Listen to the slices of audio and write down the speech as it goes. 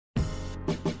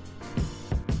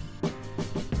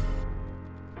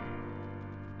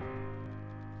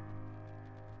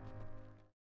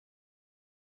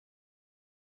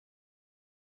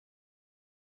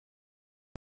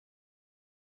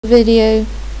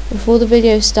the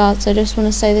video starts, I just want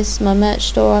to say this is my merch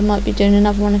store. I might be doing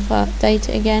another one if I update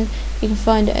it again. You can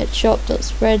find it at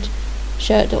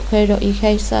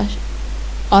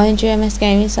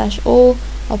shop.spreadshirt.co.uk/ingmsgaming/all.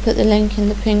 I'll put the link in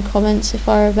the pinned comments if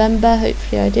I remember.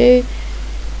 Hopefully I do.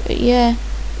 But yeah,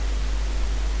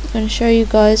 I'm going to show you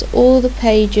guys all the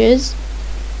pages.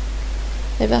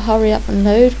 They better hurry up and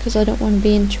load because I don't want to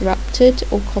be interrupted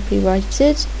or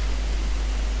copyrighted.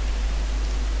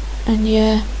 And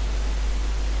yeah,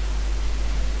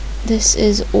 this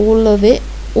is all of it,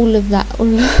 all of that,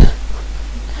 all of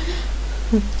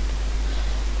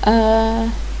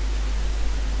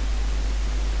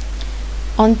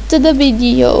onto the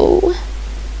video.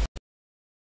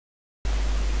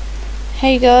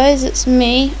 Hey guys, it's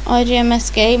me,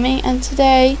 IGMS Gaming, and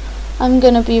today I'm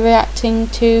gonna be reacting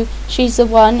to She's the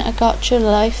One, a Gacha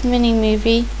Life mini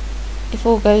movie, if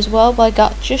all goes well, by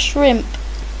Gacha Shrimp.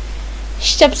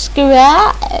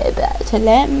 Subscribe to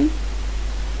them.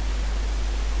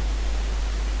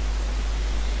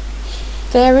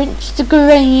 Their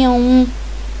Instagram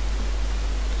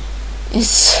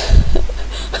is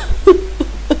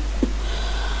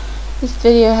this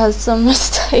video has some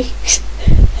mistakes.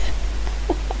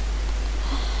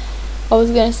 I was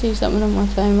gonna see something on my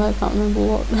phone, but I can't remember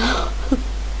what now.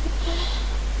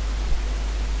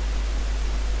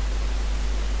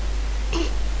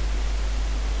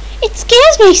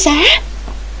 Excuse me, sir,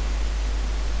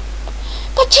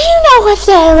 but do you know if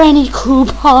there are any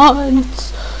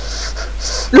coupons?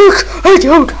 Look, I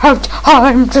don't have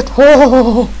time to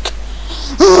talk.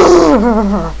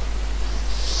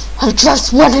 I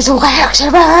just wanted to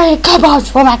activate coupons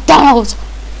for McDonald's.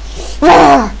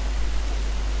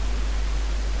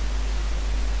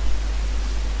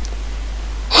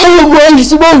 How am I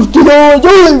supposed to know? I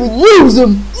don't even use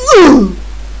them.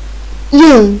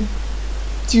 Yeah.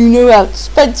 Do you know how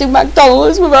expensive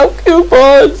McDonald's without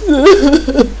coupons?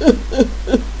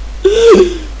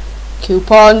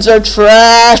 Coupons are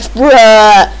trash,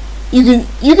 bruh. You can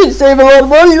save a lot of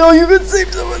money though. You can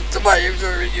save so much money if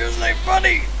you save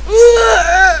money.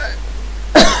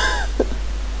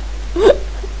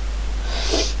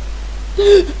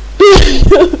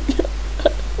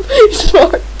 Please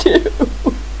part 2.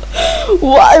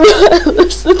 Why would I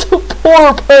listen to a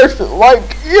poor person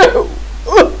like you?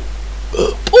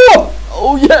 Poor?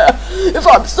 Oh yeah, if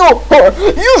I'm so poor,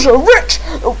 you're rich.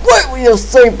 Why will you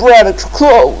save branded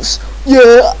clothes?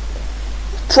 Yeah,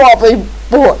 probably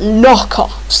bought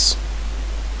knockoffs.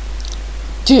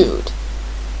 Dude.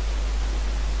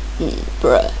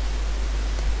 Bruh.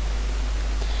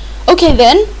 Okay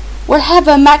then, we'll have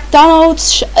a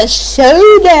McDonald's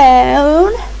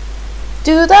showdown.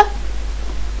 Do the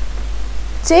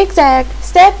zigzag,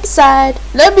 step aside.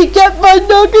 Let me get my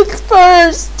nuggets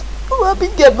first. Let me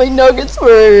get my nuggets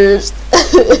first.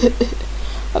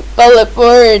 I fell it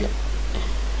forward.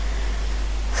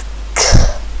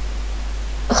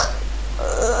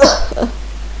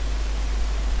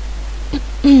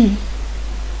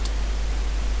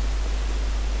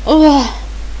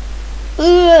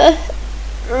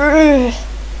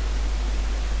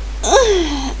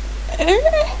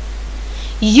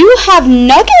 You have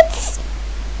nuggets?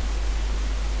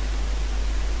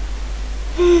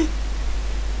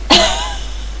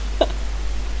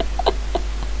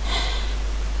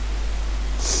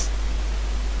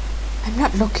 I'm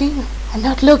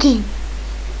not looking.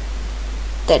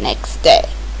 The next day.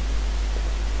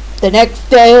 The next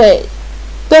day.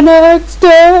 The next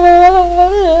day.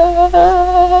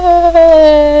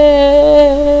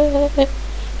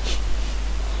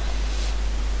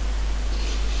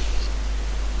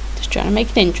 Just trying to make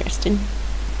it interesting.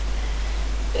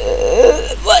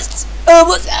 What's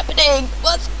happening?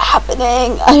 What's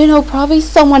happening? I don't know, probably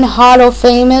someone hot or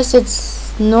famous.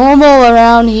 It's normal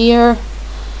around here.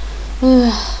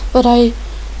 But I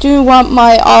do want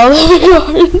my olive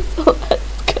garden, so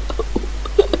let's go.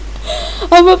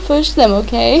 I'm gonna push them,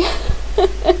 okay?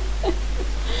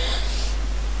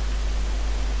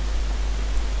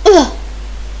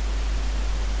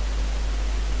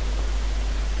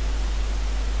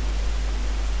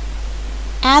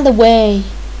 Out of the way.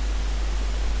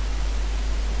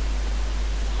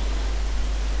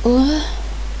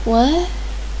 What?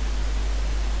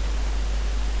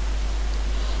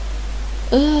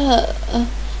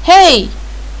 Hey!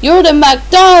 You're the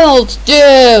McDonald's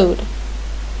dude!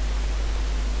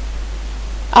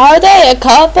 Are they a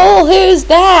couple? Who's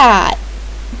that?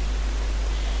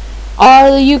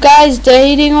 Are you guys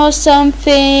dating or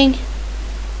something?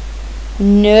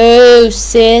 No,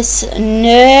 sis,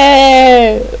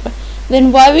 no.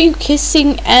 Then why were you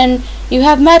kissing and you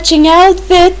have matching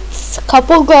outfits?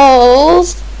 Couple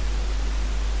goals.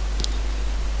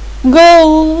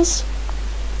 Goals.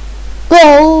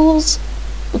 Goals.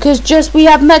 Because just we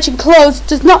have matching clothes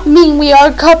does not mean we are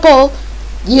a couple.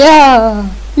 Yeah.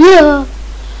 Yeah.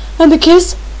 And the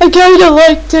kiss, I kinda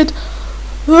liked it.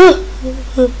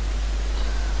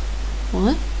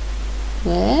 What?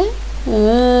 Where?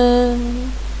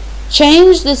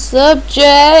 Change the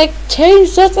subject.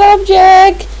 Change the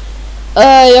subject.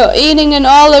 You're eating an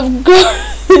Olive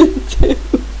Garden too.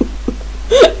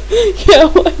 Yeah,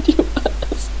 what do you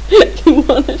ask? You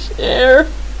wanna share?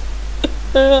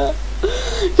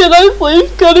 Can I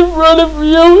please cut in front of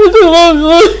you?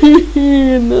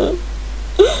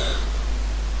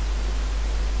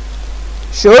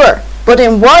 Sure, but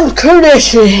in one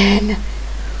condition.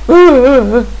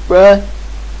 Bruh.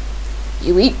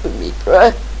 You eat with me,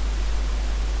 bruh.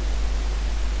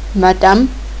 Madam.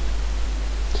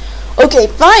 Okay,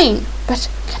 fine. But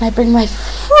can I bring my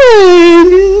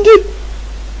friend?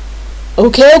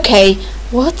 Okay.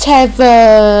 Whatever.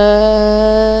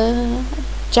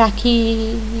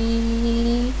 Jackie.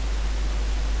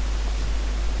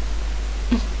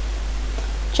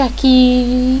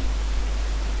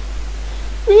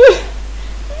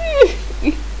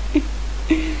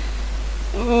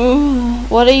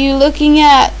 What are you looking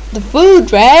at? The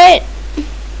food, right?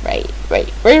 Right.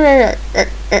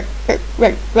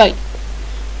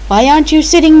 Why aren't you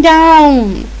sitting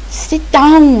down? Sit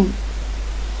down.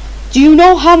 Do you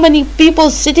know how many people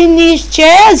sit in these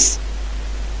chairs?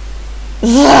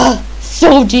 Ugh,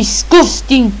 so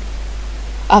disgusting.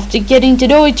 After getting to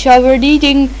know each other and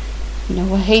eating, you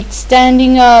know, I hate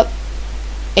standing up.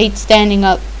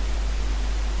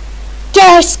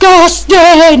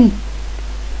 Disgusting!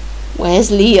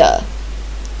 Where's Leah?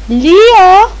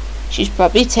 Leah? She's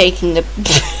probably taking the...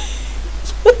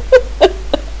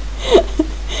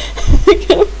 I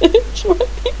can't finish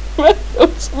my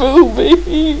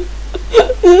movie.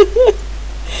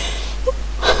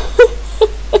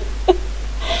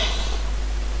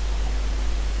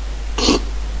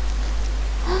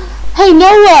 Hey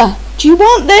Noah, do you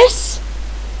want this?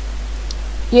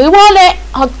 You want it?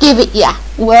 I'll give it ya.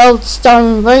 Well,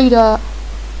 Stone Raider.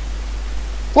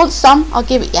 Want some? I'll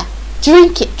give it ya.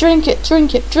 Drink it.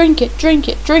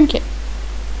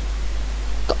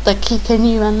 Got the kick in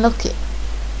you and look it.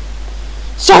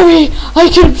 Sorry, I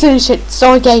couldn't finish it,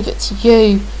 so I gave it to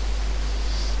you.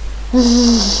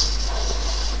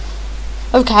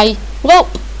 Okay, well,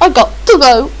 I got to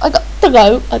go.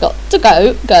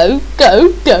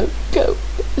 Go.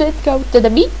 Let's go to the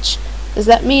beach. Does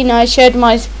that mean I shared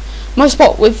my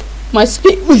spit with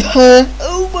her?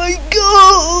 Oh my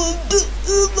god!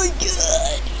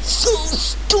 So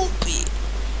stupid.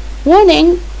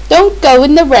 Warning, don't go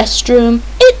in the restroom.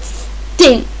 It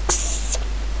stinks.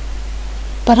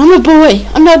 But I'm a boy.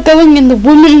 I'm not going in the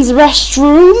women's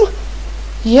restroom.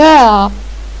 Yeah.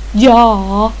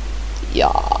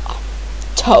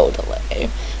 Totally.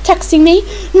 Texting me?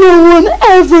 No one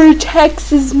ever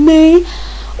texts me.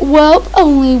 Well,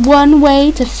 only one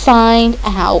way to find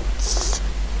out.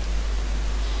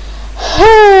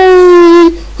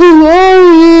 Hey, who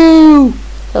are you?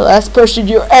 The last person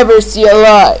you'll ever see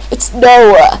alive. It's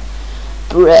Noah.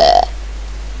 Bruh.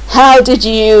 How did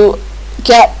you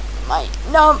get my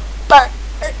number?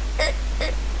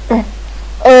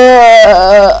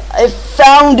 I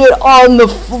found it on the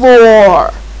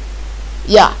floor.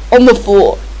 Yeah, on the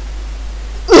floor.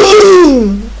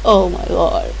 Oh my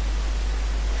lord.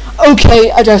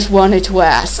 Okay, I just wanted to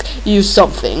ask you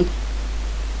something.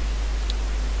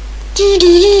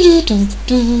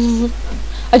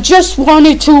 I just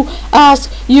wanted to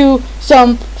ask you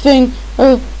something.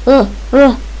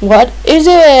 What is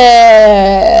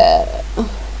it?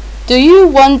 Do you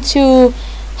want to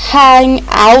hang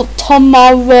out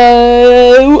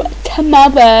tomorrow?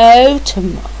 Tomorrow.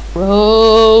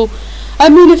 I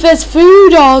mean, if there's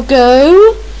food, I'll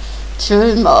go.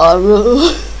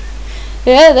 Tomorrow.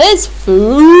 Yeah, there's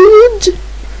food.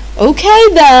 Okay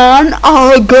then,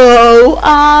 I'll go.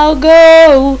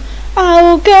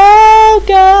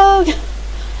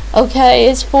 Okay,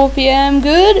 it's 4 p.m.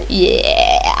 Good?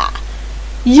 Yeah.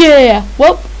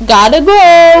 Well, gotta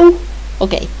go.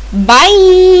 Okay,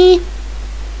 bye.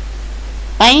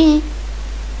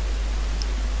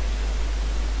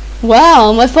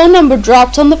 Wow, my phone number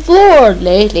dropped on the floor.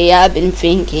 Lately, I've been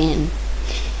thinking.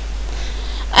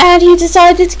 And he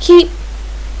decided to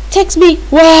text me.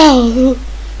 Wow.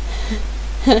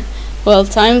 Well,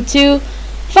 time to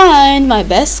find my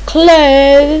best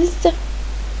clothes.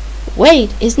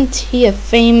 Wait, isn't he a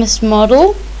famous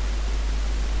model?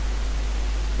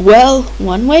 Well,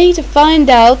 one way to find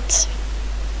out.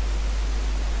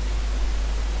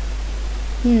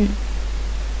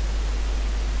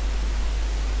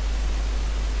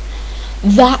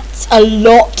 That's a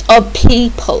lot of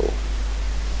people.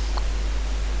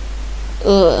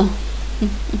 Ugh.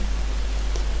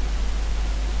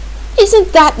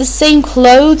 Isn't that the same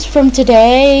clothes from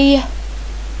today?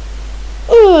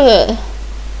 Ugh.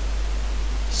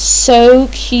 So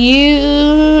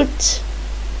cute.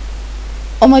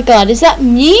 Oh my god, is that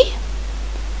me?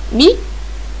 Me?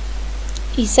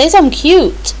 He says I'm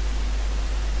cute.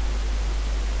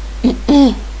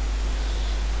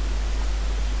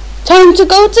 Time to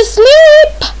go to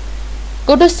sleep.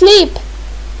 Go to sleep.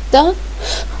 Done.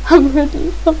 I'm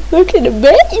ready. I'm looking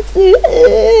amazing.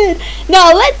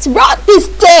 Now let's rock this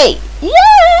day.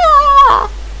 Yeah.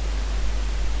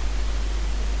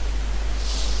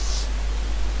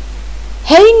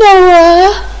 Hey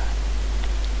Noah.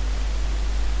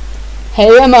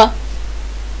 Hey Emma.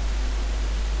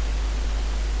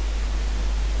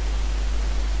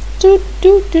 Do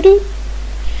do do do.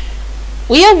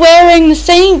 We are wearing the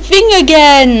same thing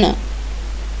again.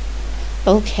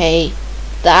 Okay,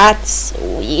 that's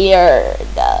weird.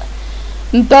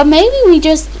 But maybe we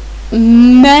just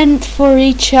meant for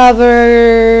each other.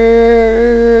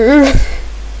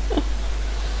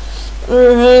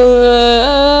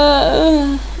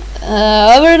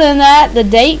 Other than that, the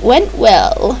date went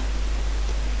well.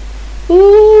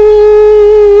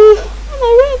 Ooh,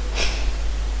 my red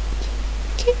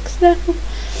kicks now.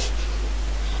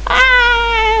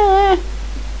 Ah!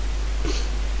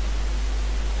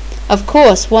 Of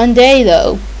course, one day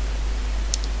though.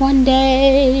 One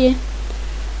day.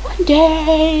 One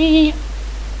day.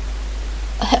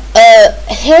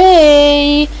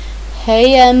 Hey.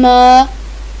 Hey, Emma.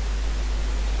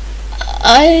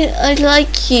 I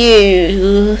like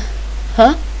you.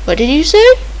 Huh? What did you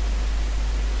say?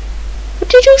 What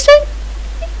did you say?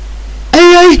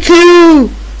 I like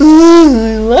you.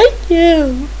 I like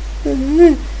you.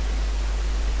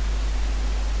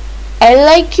 I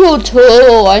like you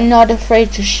too. I'm not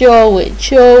afraid to show it.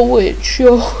 Show it.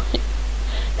 Show it.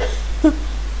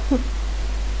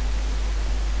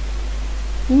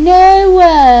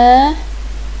 Noah.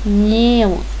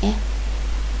 Noah.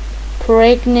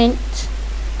 Pregnant.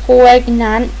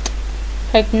 Pregnante.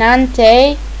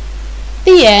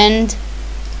 The end.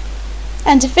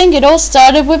 And to think it all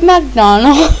started with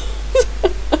McDonald's.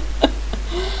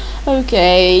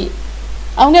 Okay.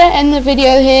 I'm gonna end the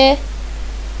video here.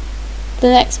 The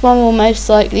next one will most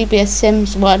likely be a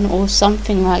Sims one or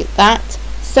something like that.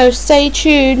 So stay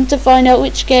tuned to find out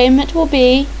which game it will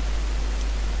be.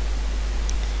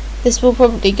 This will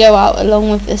probably go out along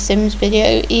with the Sims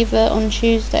video either on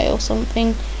Tuesday or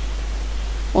something.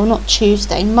 Or not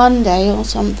Tuesday, Monday or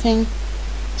something.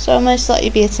 So it'll most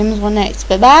likely be a Sims one next.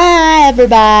 But bye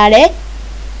everybody.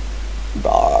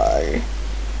 Bye.